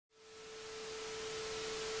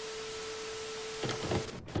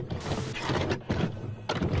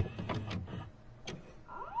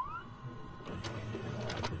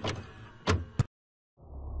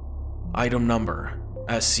Item Number: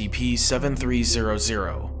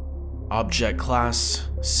 SCP-7300. Object Class: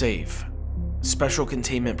 Safe. Special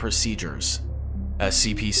Containment Procedures: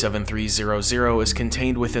 SCP-7300 is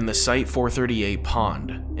contained within the Site-438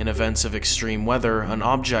 pond. In events of extreme weather, an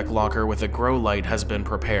object locker with a grow light has been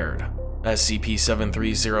prepared.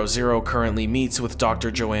 SCP-7300 currently meets with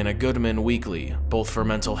Dr. Joanna Goodman weekly, both for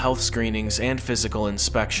mental health screenings and physical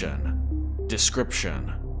inspection.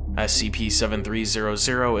 Description: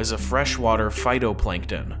 SCP-7300 is a freshwater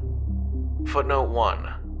phytoplankton. Footnote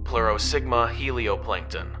 1. Pleurosigma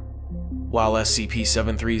helioplankton. While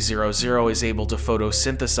SCP-7300 is able to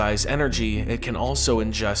photosynthesize energy, it can also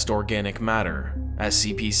ingest organic matter.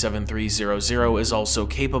 SCP-7300 is also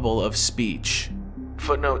capable of speech.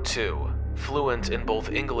 Footnote 2. Fluent in both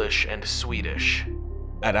English and Swedish.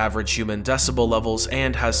 At average human decibel levels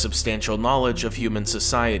and has substantial knowledge of human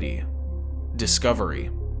society. Discovery: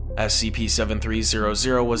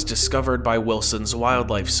 SCP-7300 was discovered by Wilson's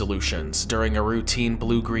Wildlife Solutions during a routine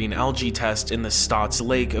blue-green algae test in the Stotts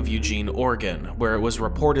Lake of Eugene, Oregon, where it was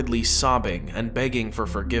reportedly sobbing and begging for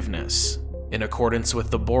forgiveness. In accordance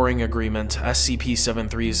with the boring agreement,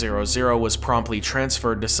 SCP-7300 was promptly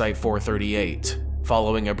transferred to Site-438.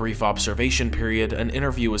 Following a brief observation period, an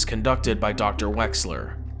interview was conducted by Dr.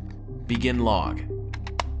 Wexler. Begin log.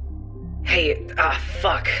 Hey,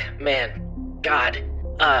 fuck, man. God.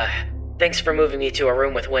 Thanks for moving me to a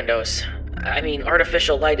room with windows. I mean,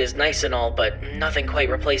 artificial light is nice and all, but nothing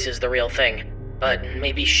quite replaces the real thing. But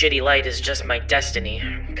maybe shitty light is just my destiny,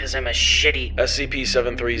 because I'm a shitty—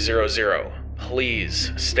 SCP-7300,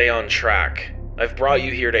 please stay on track. I've brought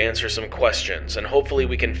you here to answer some questions, and hopefully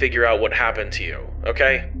we can figure out what happened to you,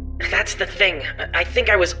 okay? That's the thing. I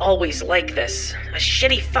think I was always like this. A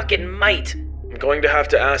shitty fucking mite. I'm going to have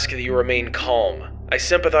to ask that you remain calm. I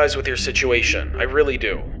sympathize with your situation, I really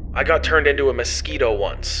do. I got turned into a mosquito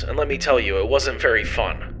once, and let me tell you, it wasn't very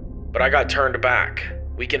fun. But I got turned back.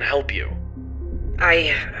 We can help you.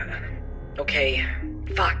 Okay.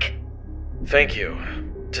 Fuck. Thank you.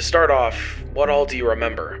 To start off, what all do you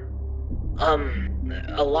remember?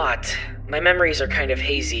 A lot. My memories are kind of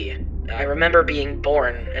hazy. I remember being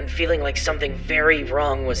born and feeling like something very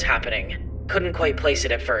wrong was happening. Couldn't quite place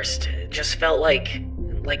it at first. It just felt like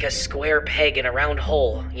a square peg in a round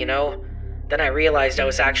hole, you know? Then I realized I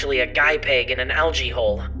was actually a guy peg in an algae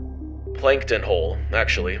hole. Plankton hole,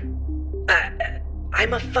 actually.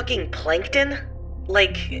 I'm a fucking plankton?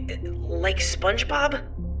 Like SpongeBob?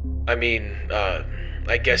 I mean,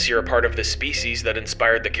 I guess you're a part of the species that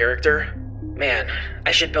inspired the character? Man,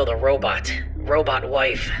 I should build a robot. Robot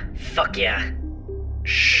wife. Fuck yeah.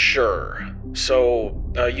 Sure. So,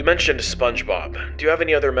 you mentioned SpongeBob. Do you have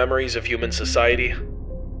any other memories of human society?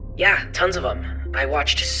 Yeah, tons of them. I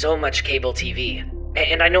watched so much cable TV.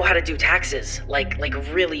 And I know how to do taxes, like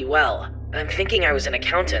really well. I'm thinking I was an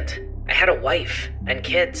accountant. I had a wife, and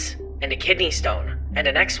kids, and a kidney stone, and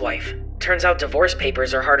an ex-wife. Turns out divorce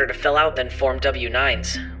papers are harder to fill out than Form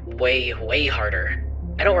W-9s. Way harder.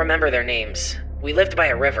 I don't remember their names. We lived by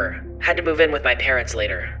a river. Had to move in with my parents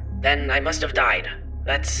later. Then I must have died.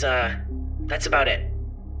 That's about it.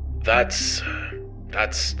 That's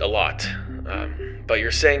a lot. But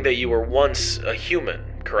you're saying that you were once a human,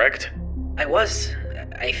 correct? I was,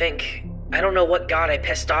 I think. I don't know what god I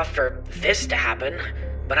pissed off for this to happen,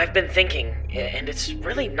 but I've been thinking, and it's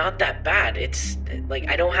really not that bad. It's, like,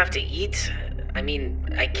 I don't have to eat. I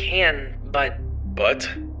mean, I can, but... But?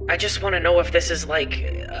 I just want to know if this is, like,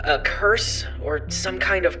 a curse, or some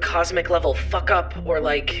kind of cosmic-level fuck-up, or,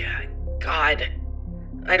 like, God.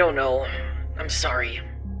 I don't know. I'm sorry.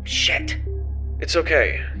 Shit. It's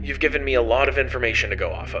okay. You've given me a lot of information to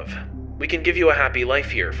go off of. We can give you a happy life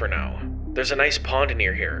here for now. There's a nice pond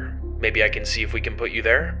near here. Maybe I can see if we can put you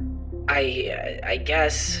there? I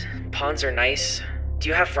guess. Ponds are nice. Do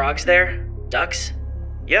you have frogs there? Ducks?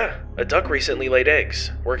 Yeah, a duck recently laid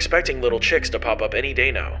eggs. We're expecting little chicks to pop up any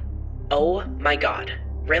day now. Oh my god.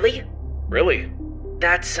 Really? Really?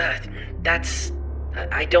 That's,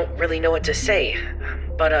 I don't really know what to say.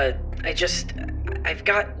 But, I've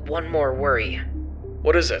got one more worry.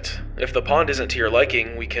 What is it? If the pond isn't to your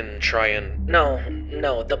liking, we can try and...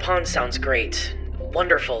 No, the pond sounds great.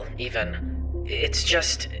 Wonderful, even. It's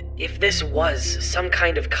just, if this was some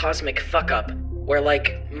kind of cosmic fuck-up, where,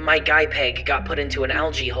 like, my guy peg got put into an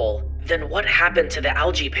algae hole, then what happened to the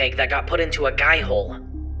algae peg that got put into a guy hole?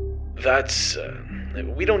 That's...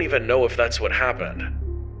 we don't even know if that's what happened.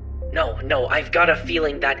 No, I've got a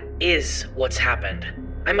feeling that is what's happened.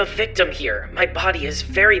 I'm a victim here. My body is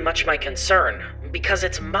very much my concern, because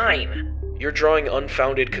it's mine. You're drawing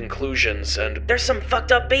unfounded conclusions and... There's some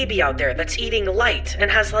fucked up baby out there that's eating light and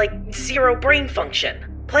has like 0 brain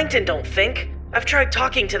function. Plankton don't think. I've tried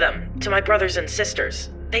talking to them, to my brothers and sisters.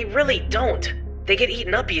 They really don't. They get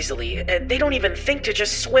eaten up easily. They don't even think to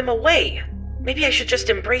just swim away. Maybe I should just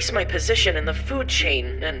embrace my position in the food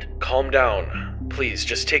chain and... Calm down. Please,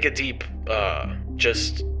 just take a deep,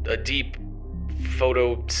 just a deep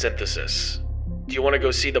photosynthesis. Do you want to go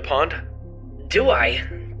see the pond? Do I?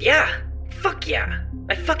 Yeah. Fuck yeah.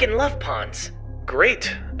 I fucking love ponds.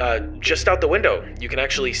 Great. Just out the window. You can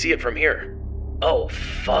actually see it from here. Oh,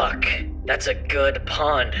 fuck. That's a good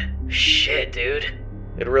pond. Shit, dude.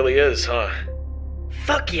 It really is, huh?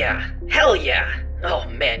 Fuck yeah. Hell yeah. Oh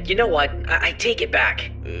man, you know what? I take it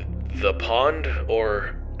back. The pond,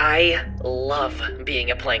 or... I love being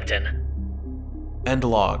a plankton. End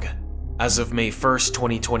log. As of May 1st,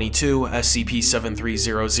 2022,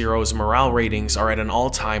 SCP-7300's morale ratings are at an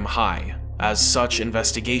all-time high. As such,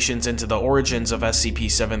 investigations into the origins of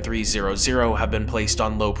SCP-7300 have been placed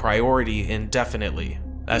on low priority indefinitely.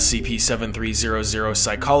 SCP-7300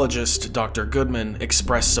 psychologist Dr. Goodman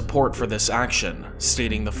expressed support for this action,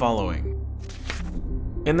 stating the following.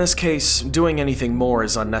 In this case, doing anything more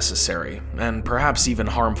is unnecessary, and perhaps even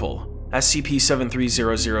harmful.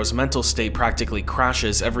 SCP-7300's mental state practically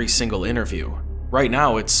crashes every single interview. Right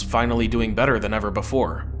now, it's finally doing better than ever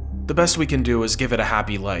before. The best we can do is give it a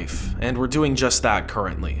happy life, and we're doing just that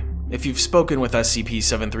currently. If you've spoken with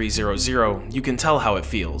SCP-7300, you can tell how it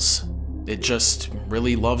feels. It just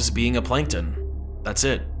really loves being a plankton. That's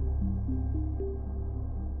it.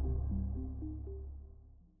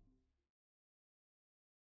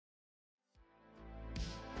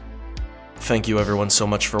 Thank you everyone so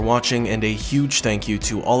much for watching, and a huge thank you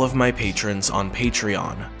to all of my patrons on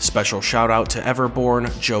Patreon. Special shout out to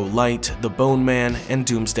Everborn, Joe Light, The Bone Man, and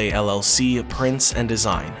Doomsday LLC, Prince and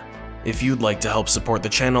Design. If you'd like to help support the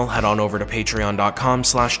channel, head on over to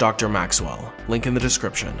patreon.com/Dr. Maxwell, link in the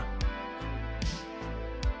description.